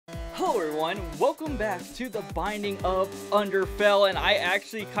Hello everyone, welcome back to the Binding of Underfell, and I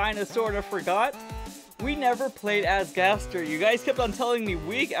actually kinda sorta forgot. We never played as Gaster. You guys kept on telling me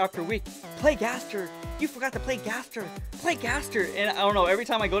week after week, play Gaster. You forgot to play Gaster. Play Gaster. And I don't know, every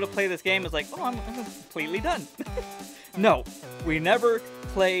time I go to play this game, it's like, oh, I'm completely done. No, we never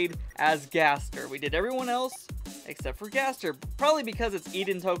played as Gaster. We did everyone else except for Gaster. Probably because it's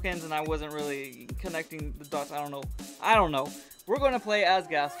Eden tokens and I wasn't really connecting the dots. I don't know. We're going to play as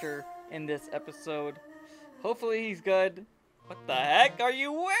Gaster in this episode. Hopefully he's good. What the heck are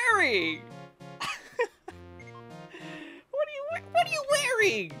you wearing? What are you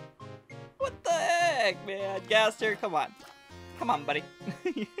wearing? What the heck, man? Gaster, come on. Come on, buddy.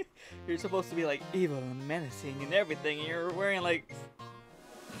 You're supposed to be like evil and menacing and everything, and you're wearing like...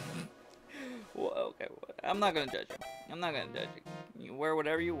 Well, okay, I'm not gonna judge you. I'm not gonna judge you. You wear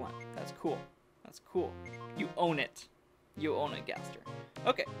whatever you want. That's cool. That's cool. You own it. You own it, Gaster.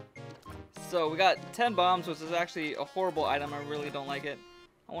 Okay. So we got 10 bombs, which is actually a horrible item. I really don't like it.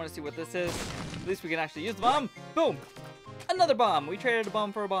 I want to see what this is. At least we can actually use the bomb. Boom! Another bomb! We traded a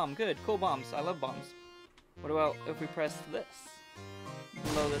bomb for a bomb. Good. Cool bombs. I love bombs. What about if we press this?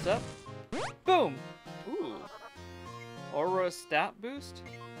 Blow this up. Boom! Ooh. Aura stat boost?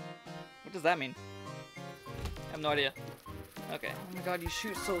 What does that mean? I have no idea. Okay. Oh my god, you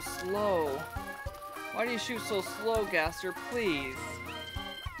shoot so slow. Why do you shoot so slow, Gaster? Please.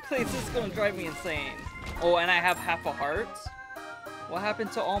 Please, this is gonna drive me insane. Oh, and I have half a heart? What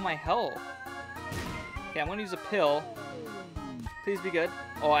happened to all my health? Okay, I'm gonna use a pill. Please be good.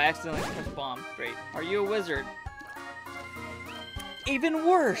 Oh, I accidentally pressed bomb. Great. Are you a wizard? Even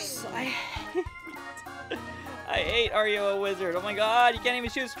worse! I hate Are You a Wizard? Oh my god, you can't even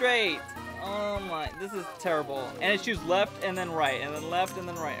shoot straight! Oh my, this is terrible. And it shoots left and then right, and then left and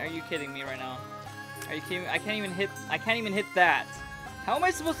then right. Are you kidding me right now? Are you kidding me? I can't even hit that. How am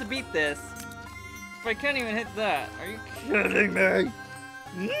I supposed to beat this if I can't even hit that? Are you kidding me?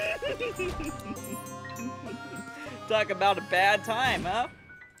 Talk about a bad time, huh?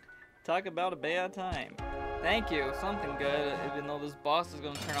 Talk about a bad time. Thank you, something good, even though this boss is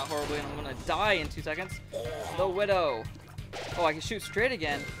gonna turn out horribly and I'm gonna die in 2 seconds. The Widow. Oh, I can shoot straight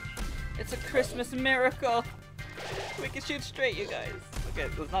again. It's a Christmas miracle. We can shoot straight, you guys. Okay,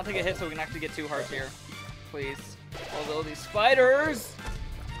 let's not take a hit so we can actually get 2 hearts here. Please. Although these spiders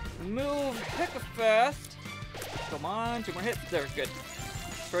move hecka fast. Come on, 2 more hits. There, good.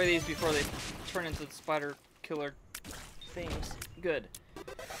 Destroy these before they turn into spider killer things. Good.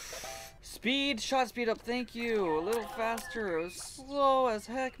 Speed, shot speed up, thank you. A little faster. It was slow as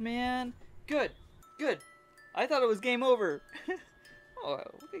heck, man. Good, good. I thought it was game over. Oh,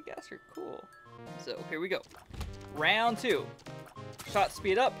 look at Gaster, cool. So, here we go. Round 2. Shot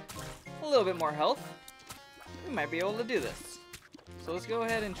speed up, a little bit more health. We might be able to do this. So let's go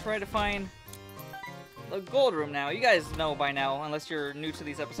ahead and try to find the gold room now. You guys know by now, unless you're new to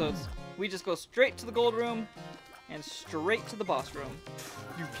these episodes, we just go straight to the gold room and straight to the boss room.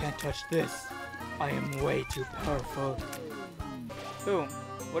 You can't touch this. I am way too powerful. Boom.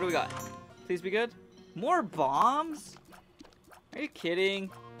 What do we got? Please be good. More bombs? Are you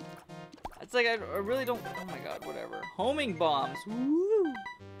kidding? It's like I really don't... Oh my god, whatever. Homing bombs. Woo!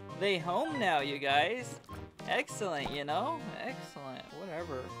 They home now, you guys. Excellent, you know? Excellent.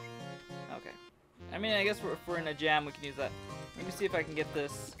 Whatever. Okay. I mean, I guess if we're in a jam, we can use that. Let me see if I can get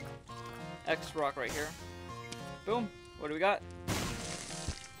this X rock right here. Boom. What do we got?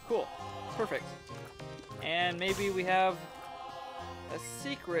 Cool. Perfect. And maybe we have a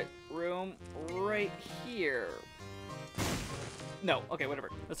secret room right here. No. Okay, whatever.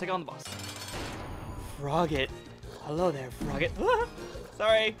 Let's take on the boss. Frogget. Hello there, Frogget.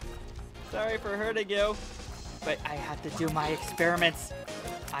 Sorry. Sorry for hurting you. But I have to do my experiments.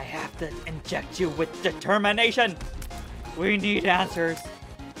 I have to inject you with determination. We need answers.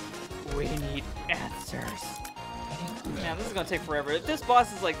 We need answers. Man, this is gonna take forever. This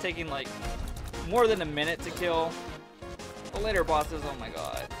boss is like taking like more than a minute to kill. The later bosses, oh my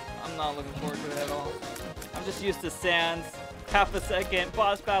god. I'm not looking forward to it at all. I'm just used to Sans. Half a second,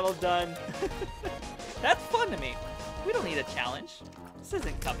 boss battle done. That's fun to me. We don't need a challenge. This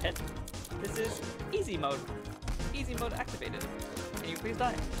isn't Cuphead. This is easy mode. Easy mode activated. Can you please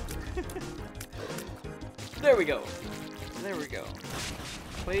die? There we go. There we go.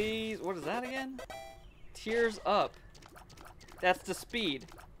 Please, what is that again? Tears up. That's the speed.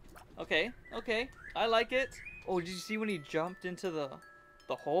 Okay, okay. I like it. Oh, did you see when he jumped into the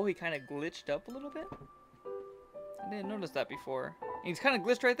hole? He kind of glitched up a little bit. I didn't notice that before. He's kind of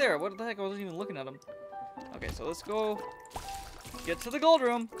glitched right there. What the heck? I wasn't even looking at him. Okay, so let's go get to the gold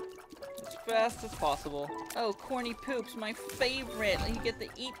room. as fast as possible. Oh, corny poops, my favorite. You get to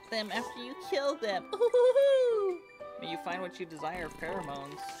eat them after you kill them. Ooh. May you find what you desire,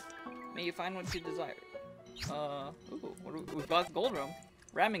 pheromones. May you find what you desire. Ooh, we've got the gold room.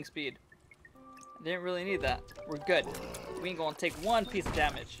 Ramming speed. I didn't really need that. We're good. We ain't gonna take one piece of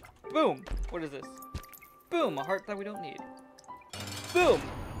damage. Boom! What is this? Boom! A heart that we don't need. Boom!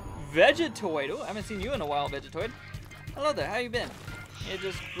 Vegetoid. Oh, I haven't seen you in a while, Vegetoid. Hello there, how you been? You're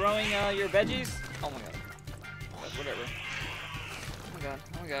just growing your veggies? Oh my god. Whatever. Oh my god,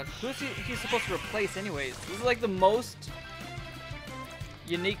 oh my god. Who's he's supposed to replace anyways? This is like the most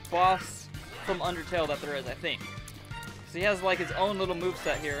unique boss from Undertale that there is, I think. So he has like his own little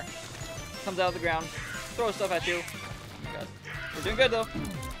moveset here. Comes out of the ground, throws stuff at you. Oh my god. We're doing good though.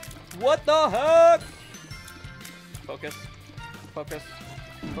 What the heck? Focus. Focus.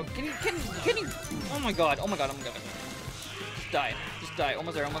 Can you? Oh my god. Oh my god. Oh my god. Just die. Just die.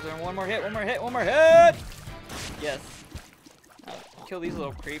 Almost there. Almost there. One more hit. One more hit. One more hit. Yes. Now, kill these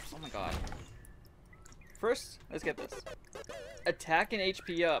little creeps. Oh my god. First, let's get this. Attack and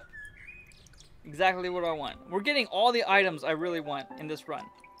HP up. Exactly what I want. We're getting all the items I really want in this run.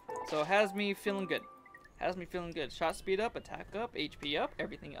 So it has me feeling good. Has me feeling good. Shot speed up, attack up, HP up,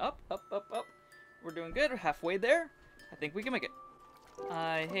 everything up, up, up, up. We're doing good. We're halfway there. I think we can make it.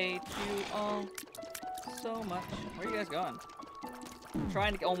 I hate you all so much. Where are you guys going? I'm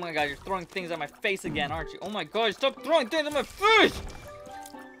trying to. Oh my god, you're throwing things at my face again, aren't you? Oh my god, stop throwing things at my face!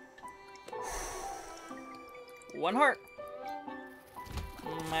 One heart.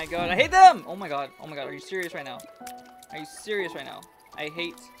 Oh my god, I hate them! Oh my god, are you serious right now? Are you serious right now? I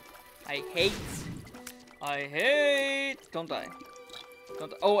hate. Don't die. Don't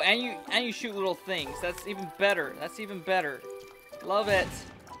die. Oh, and you shoot little things. That's even better. That's even better. Love it.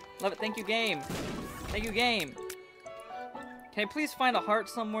 Love it. Thank you, game. Thank you, game. Can I please find a heart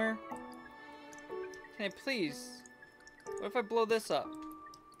somewhere? Can I please? What if I blow this up?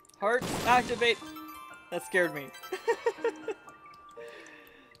 Heart activate. That scared me.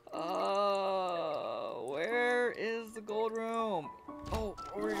 Where is the gold room? Oh,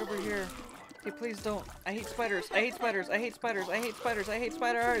 over here. Hey, please don't. I hate spiders. I hate spiders. I hate spiders. I hate spiders. I hate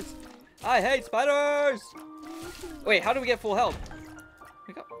spiders. I hate spiders. Wait, how do we get full health?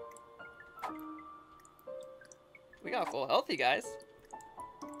 We got full health, you guys.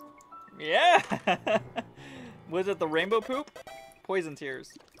 Yeah. Was it the rainbow poop? Poison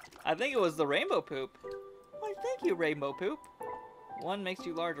tears. I think it was the rainbow poop. Why, thank you, rainbow poop. One makes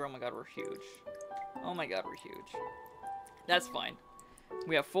you larger. Oh my god, we're huge. Oh my god, we're huge. That's fine.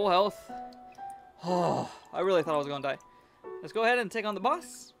 We have full health. Oh, I really thought I was gonna die. Let's go ahead and take on the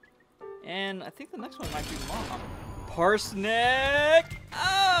boss. And I think the next one might be Mom. Parsnip!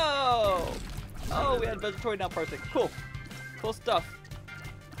 Oh! Oh, we had Vegetoid, now Parsnip. Cool. Cool stuff.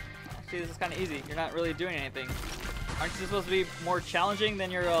 Actually, this is kind of easy. You're not really doing anything. Aren't you supposed to be more challenging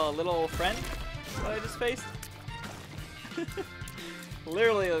than your little friend that I just faced?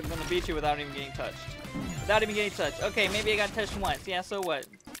 Literally, I'm gonna beat you without even getting touched. Without even getting touched. Okay, maybe I got touched once. Yeah, so what?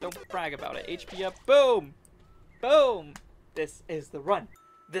 Don't brag about it. HP up. Boom! Boom! This is the run.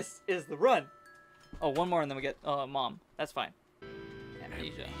 This is the run. Oh, one more and then we get Mom. That's fine.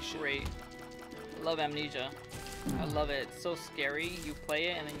 Amnesia. Great. I love Amnesia. I love it. It's so scary. You play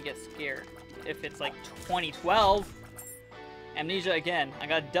it and then you get scared. If it's like 2012. Amnesia again. I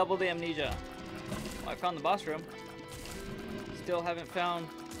got double the Amnesia. Oh, I found the boss room. Still haven't found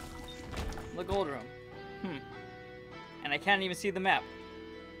the gold room. And I can't even see the map.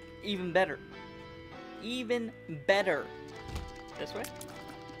 Even better. Even better. This way?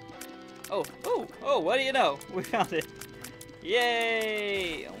 Oh, oh, oh, what do you know? We found it.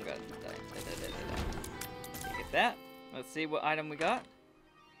 Yay! Oh my god. Get that. Let's see what item we got.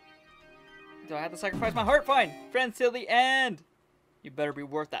 Do I have to sacrifice my heart? Fine. Friends till the end. You better be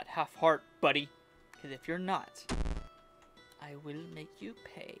worth that half heart, buddy. Because if you're not, I will make you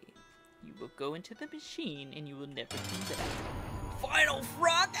pay. You will go into the machine and you will never come back. Final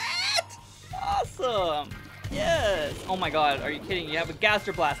Rocket! Awesome! Yes! Oh my god, are you kidding? You have a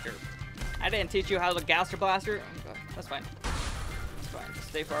Gaster Blaster. I didn't teach you how to Gaster Blaster. Oh god, that's fine. That's fine. Just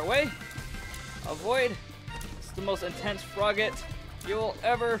stay far away. Avoid. It's the most intense frogget you'll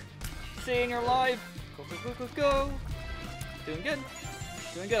ever see in your life. Go, go, go, go, go. Doing good.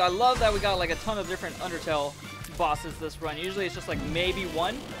 Doing good. I love that we got like a ton of different Undertale bosses this run. Usually it's just like maybe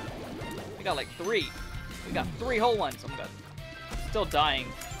one. We got like 3. We got 3 whole ones. Oh my god. Still dying.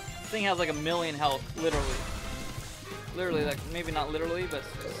 This thing has like 1,000,000 health, literally. Literally, like maybe not literally, but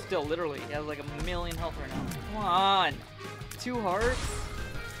still literally. It has like 1,000,000 health right now. Come on. 2 hearts.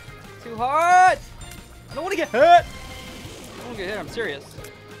 2 hearts! I don't want to get hit! I don't want to get hit, I'm serious.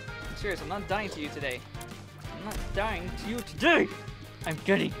 I'm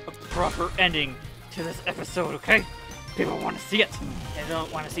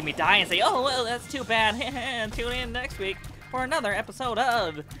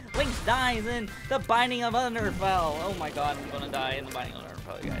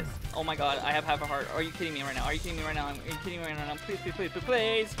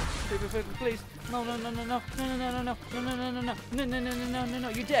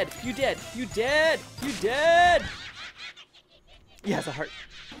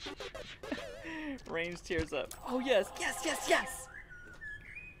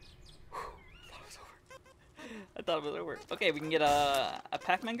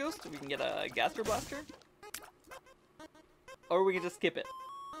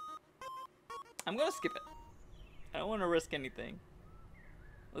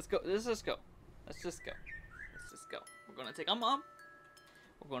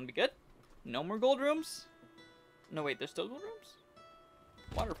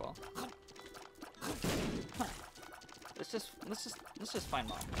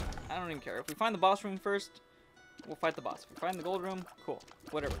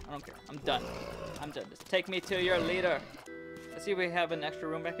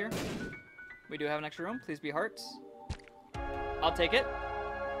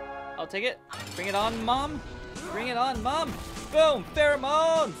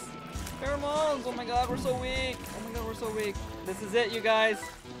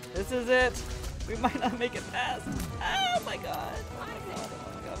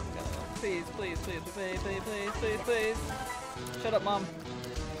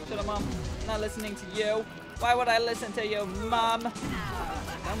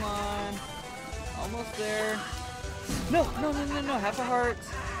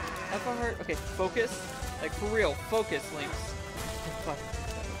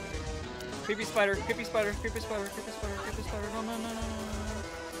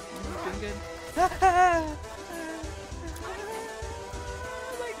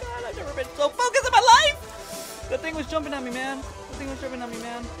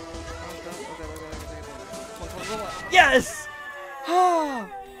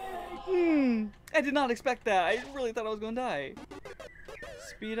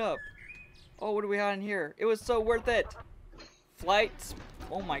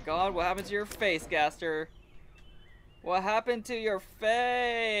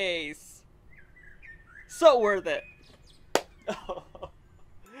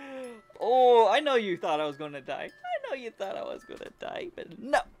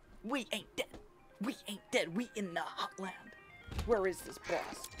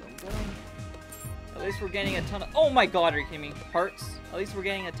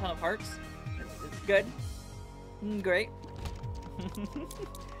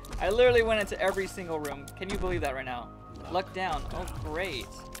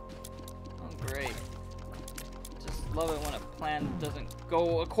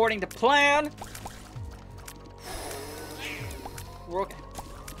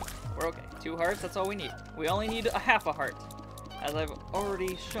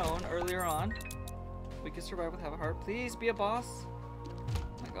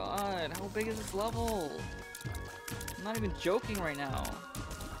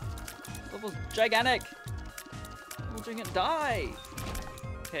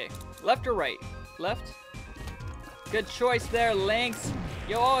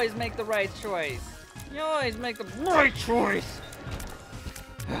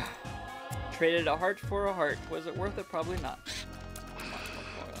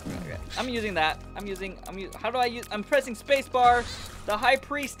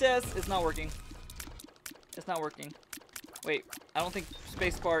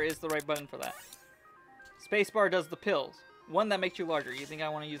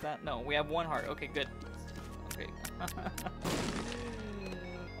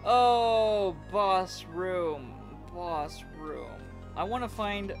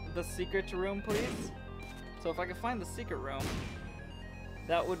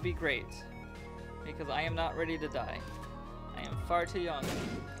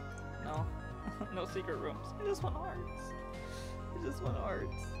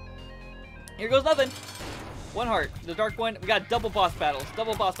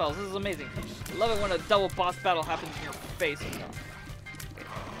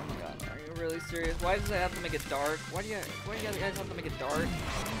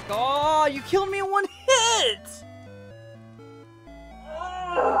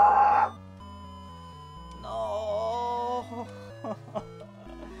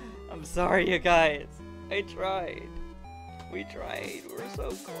We tried. We were so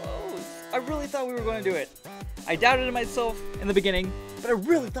close. I really thought we were going to do it. I doubted it myself in the beginning, but I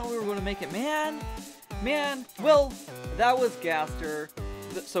really thought we were going to make it, man. Man. Well, that was Gaster.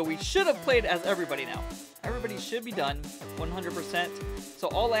 So we should have played as everybody now. Everybody should be done 100%. So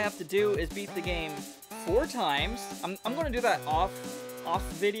all I have to do is beat the game 4 times. I'm going to do that off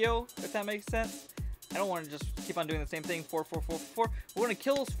video, if that makes sense. I don't want to just keep on doing the same thing. 4, 4, 4, 4. We're going to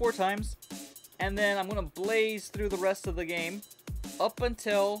kill those 4 times. And then I'm going to blaze through the rest of the game up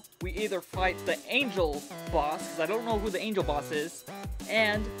until we either fight the angel boss, because I don't know who the angel boss is,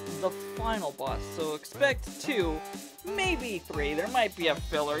 and the final boss. So expect 2, maybe 3. There might be a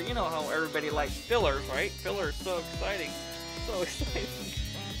filler. You know how everybody likes fillers, right? Fillers, so exciting. So exciting.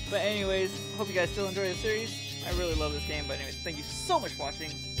 But anyways, hope you guys still enjoy the series. I really love this game. But anyways, thank you so much for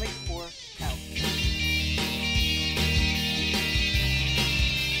watching. Thanks for